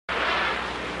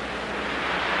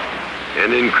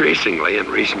And increasingly in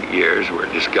recent years,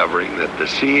 we're discovering that the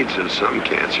seeds of some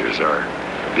cancers are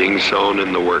being sown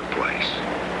in the workplace.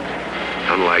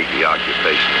 Unlike the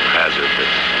occupational hazard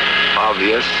that's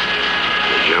obvious,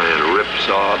 the giant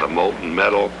ripsaw, the molten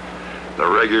metal, the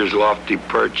rigger's lofty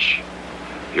perch,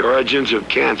 the origins of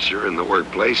cancer in the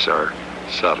workplace are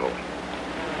subtle.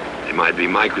 They might be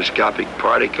microscopic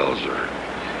particles or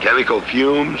chemical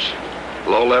fumes,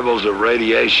 low levels of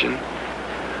radiation.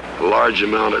 A large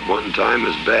amount at one time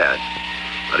is bad,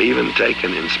 but even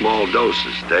taken in small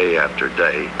doses day after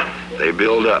day, they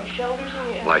build up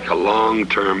like a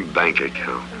long-term bank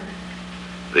account.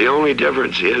 The only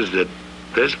difference is that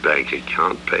this bank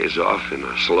account pays off in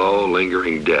a slow,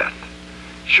 lingering death,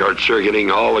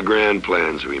 short-circuiting all the grand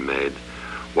plans we made,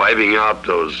 wiping out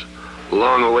those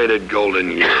long-awaited golden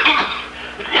years.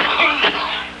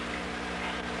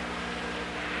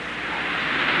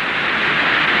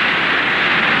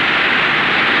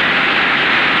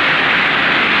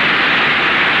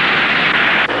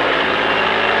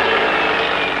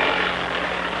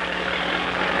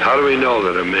 How do we know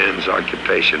that a man's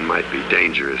occupation might be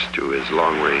dangerous to his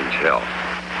long-range health?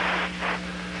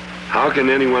 How can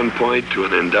anyone point to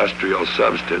an industrial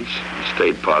substance and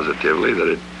state positively that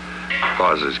it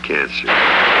causes cancer?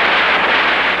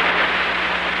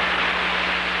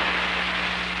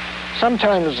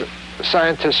 Sometimes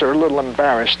scientists are a little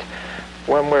embarrassed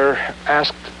when we're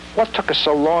asked what took us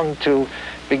so long to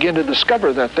begin to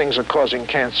discover that things are causing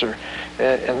cancer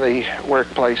in the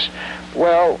workplace.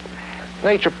 Well,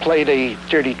 nature played a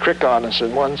dirty trick on us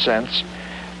in one sense.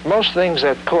 Most things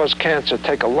that cause cancer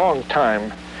take a long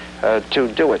time to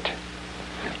do it.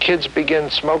 Kids begin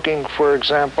smoking, for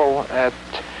example, at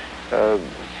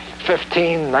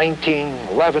 15, 19,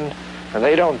 11, and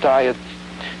they don't die at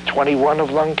 21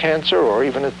 of lung cancer or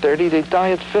even at 30. They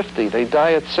die at 50, they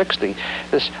die at 60.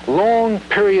 This long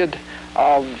period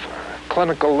of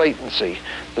clinical latency.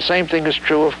 The same thing is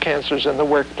true of cancers in the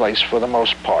workplace for the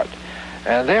most part.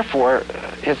 And therefore,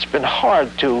 it's been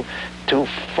hard to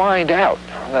find out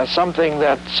that something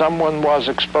that someone was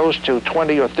exposed to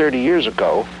 20 or 30 years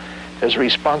ago is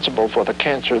responsible for the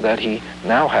cancer that he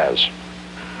now has.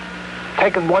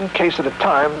 Taken one case at a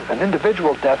time, an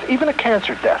individual death, even a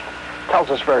cancer death, tells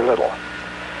us very little.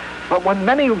 But when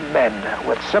many men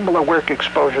with similar work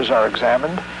exposures are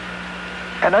examined,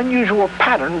 an unusual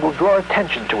pattern will draw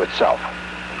attention to itself.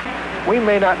 We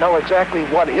may not know exactly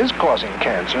what is causing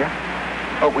cancer,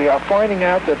 but we are finding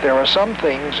out that there are some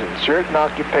things in certain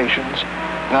occupations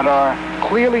that are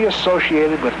clearly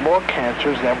associated with more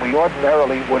cancers than we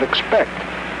ordinarily would expect.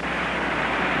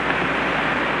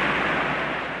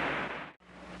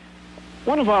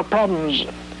 One of our problems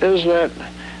is that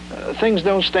things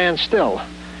don't stand still,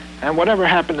 and whatever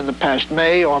happened in the past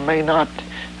may or may not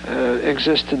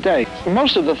exist today.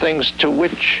 Most of the things to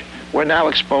which we're now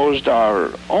exposed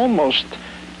are almost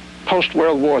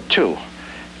post-World War II.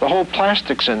 The whole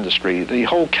plastics industry, the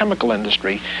whole chemical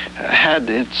industry had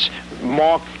its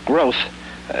marked growth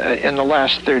in the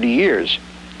last 30 years.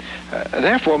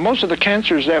 Therefore, most of the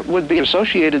cancers that would be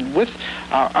associated with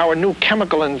our new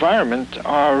chemical environment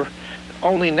are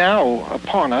only now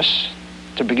upon us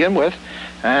to begin with,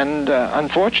 and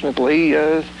unfortunately,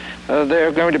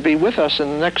 they're going to be with us in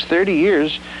the next 30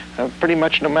 years, pretty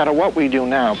much no matter what we do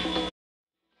now.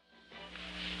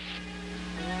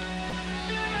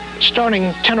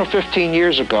 Starting 10 or 15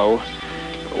 years ago,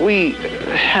 we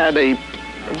had a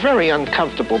very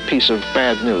uncomfortable piece of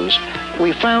bad news.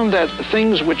 We found that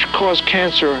things which cause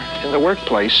cancer in the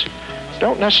workplace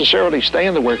don't necessarily stay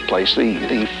in the workplace.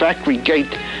 The factory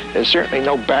gate is certainly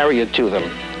no barrier to them.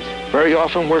 Very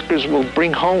often workers will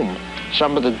bring home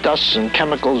some of the dusts and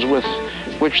chemicals with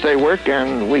which they work,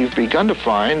 and we've begun to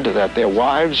find that their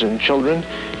wives and children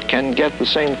can get the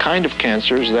same kind of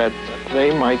cancers that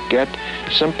they might get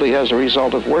simply as a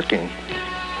result of working.